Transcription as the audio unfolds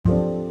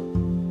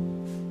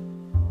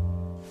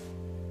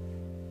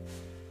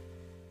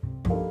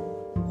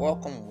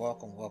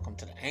Welcome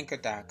to the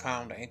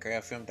Anchor.com, the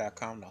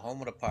AnchorFM.com, the home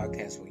of the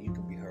podcast where you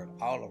can be heard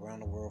all around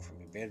the world from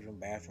your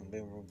bedroom, bathroom,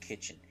 living room,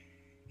 kitchen,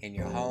 in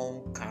your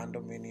home,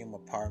 condominium,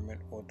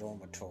 apartment, or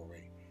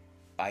dormitory,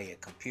 by your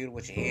computer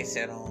with your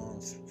headset on,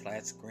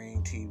 flat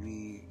screen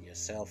TV, your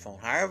cell phone,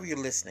 however you're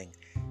listening.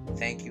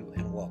 Thank you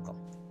and welcome.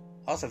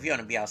 Also, if you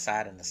want to be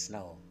outside in the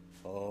snow,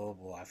 oh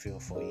boy, I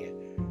feel for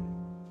you.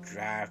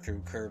 Drive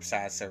through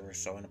curbside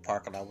service, so in the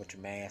parking lot with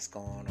your mask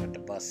on, or at the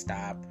bus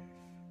stop,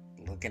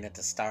 looking at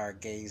the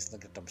stargaze,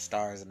 look at them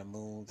stars and the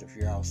moons. If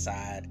you're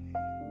outside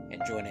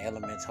enjoying the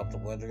elements, hope the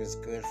weather is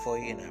good for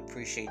you, and I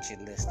appreciate you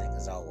listening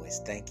as always.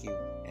 Thank you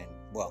and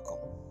welcome.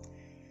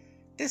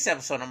 This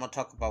episode I'm going to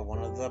talk about one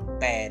of the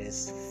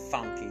baddest,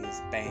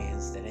 funkiest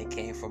bands that they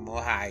came from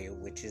Ohio,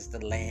 which is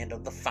the land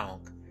of the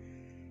funk.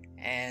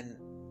 And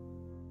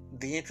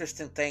the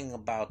interesting thing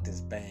about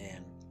this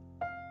band,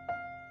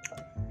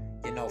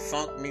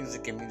 funk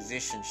music and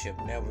musicianship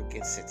never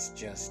gets its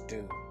just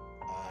due.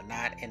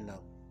 Not in the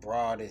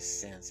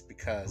broadest sense,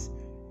 because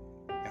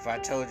if I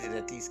told you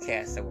that these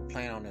cats that were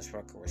playing on this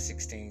record were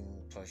 16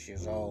 plus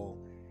years old,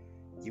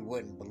 you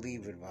wouldn't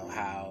believe it about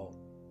how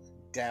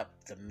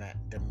depth,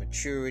 the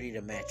maturity,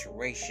 the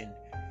maturation,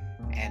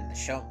 and the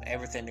show,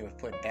 everything they were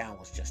putting down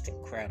was just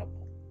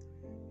incredible.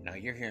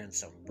 You're hearing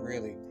some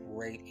really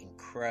great,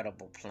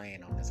 incredible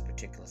playing on this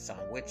particular song,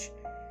 which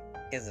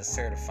is a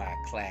certified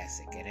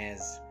classic, and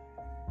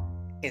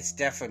it's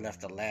definitely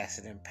left a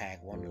lasting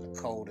impact. One of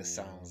the coldest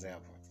songs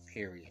ever,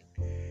 period.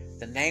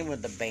 The name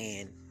of the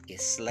band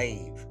is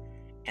Slave,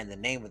 and the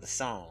name of the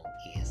song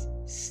is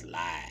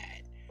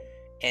Slide.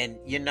 And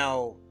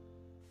the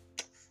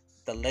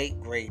late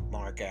great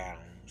Mark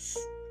Adams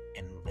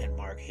and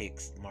Mark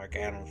Hicks. Mark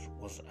Adams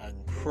was an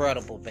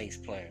incredible bass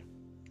player.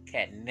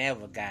 Cat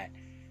never got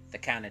the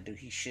kind of dude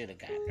he should have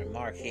got. And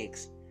Mark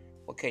Hicks,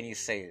 what can you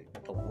say?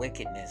 The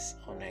wickedness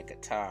on that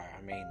guitar.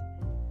 I mean,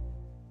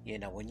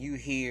 when you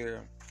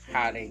hear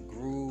how they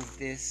groove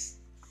this,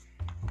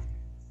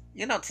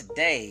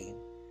 today,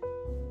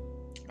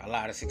 a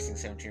lot of 16,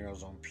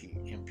 17-year-olds on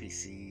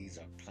MPCs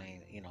are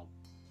playing,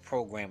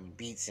 programming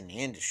beats in the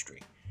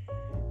industry.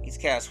 These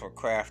cats were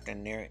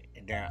crafting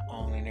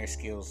their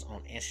skills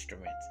on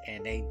instruments,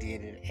 and they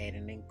did it at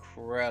an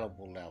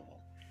incredible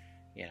level.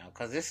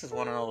 Because this is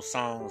one of those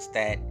songs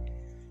that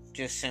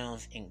just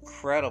sounds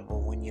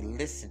incredible when you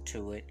listen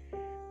to it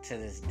to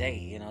this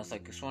day.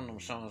 It's one of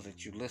those songs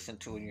that you listen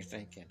to and you're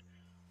thinking,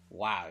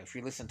 wow. If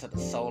you listen to the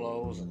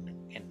solos and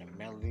the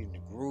melody and the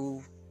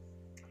groove,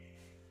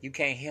 you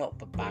can't help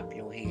but bop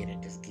your head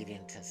and just get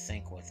into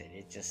sync with it.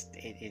 It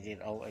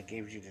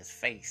gives you this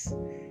face.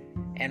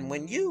 And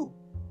when you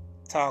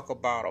talk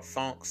about a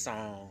funk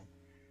song,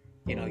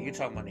 you're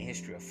talking about the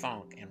history of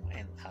funk, and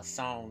a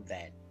song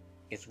that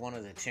is one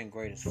of the 10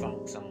 greatest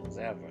funk songs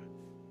ever.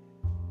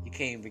 You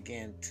can't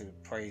begin to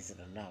praise it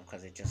enough,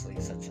 because it just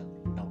leaves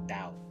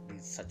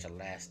such a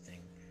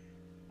lasting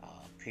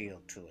appeal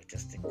to it.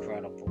 Just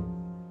incredible.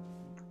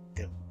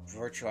 The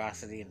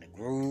virtuosity and the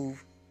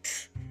groove.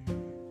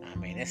 I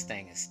mean, this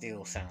thing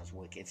still sounds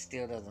wicked. It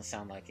still doesn't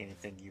sound like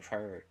anything you've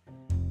heard.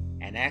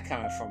 And that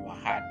coming from a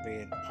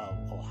hotbed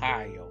of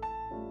Ohio,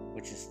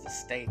 which is the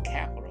state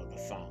capital of the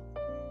funk.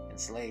 And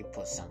Slave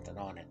put something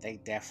on it. They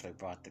definitely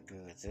brought the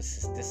goods.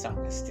 This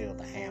song is still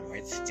the hammer.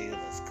 It's still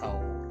as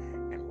cold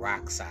and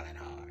rock solid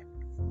hard.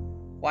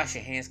 Wash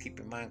your hands, keep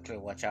your mind clear,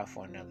 watch out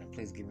for another. And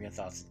please give me your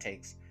thoughts and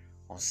takes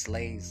on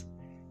Slave's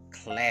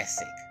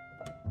classic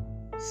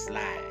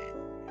Slide,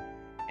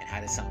 and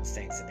how this song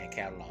stands in their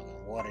catalog,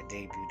 and what a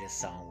debut this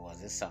song was.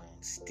 This song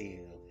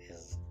still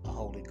is a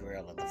holy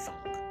grail of the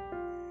funk.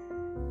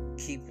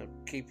 Keep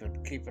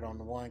it on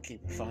the one,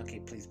 keep it funky.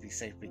 Please be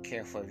safe, be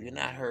careful. If you're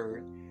not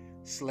heard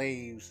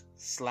Slave's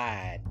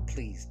Slide,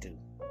 please do.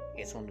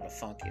 It's one of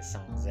the funkiest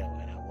songs ever,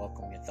 and I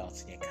welcome your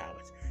thoughts and your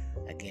comments.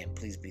 Again,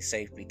 please be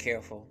safe, be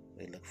careful.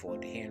 We look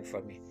forward to hearing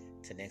from you.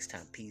 Till next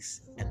time,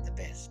 peace and the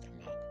best.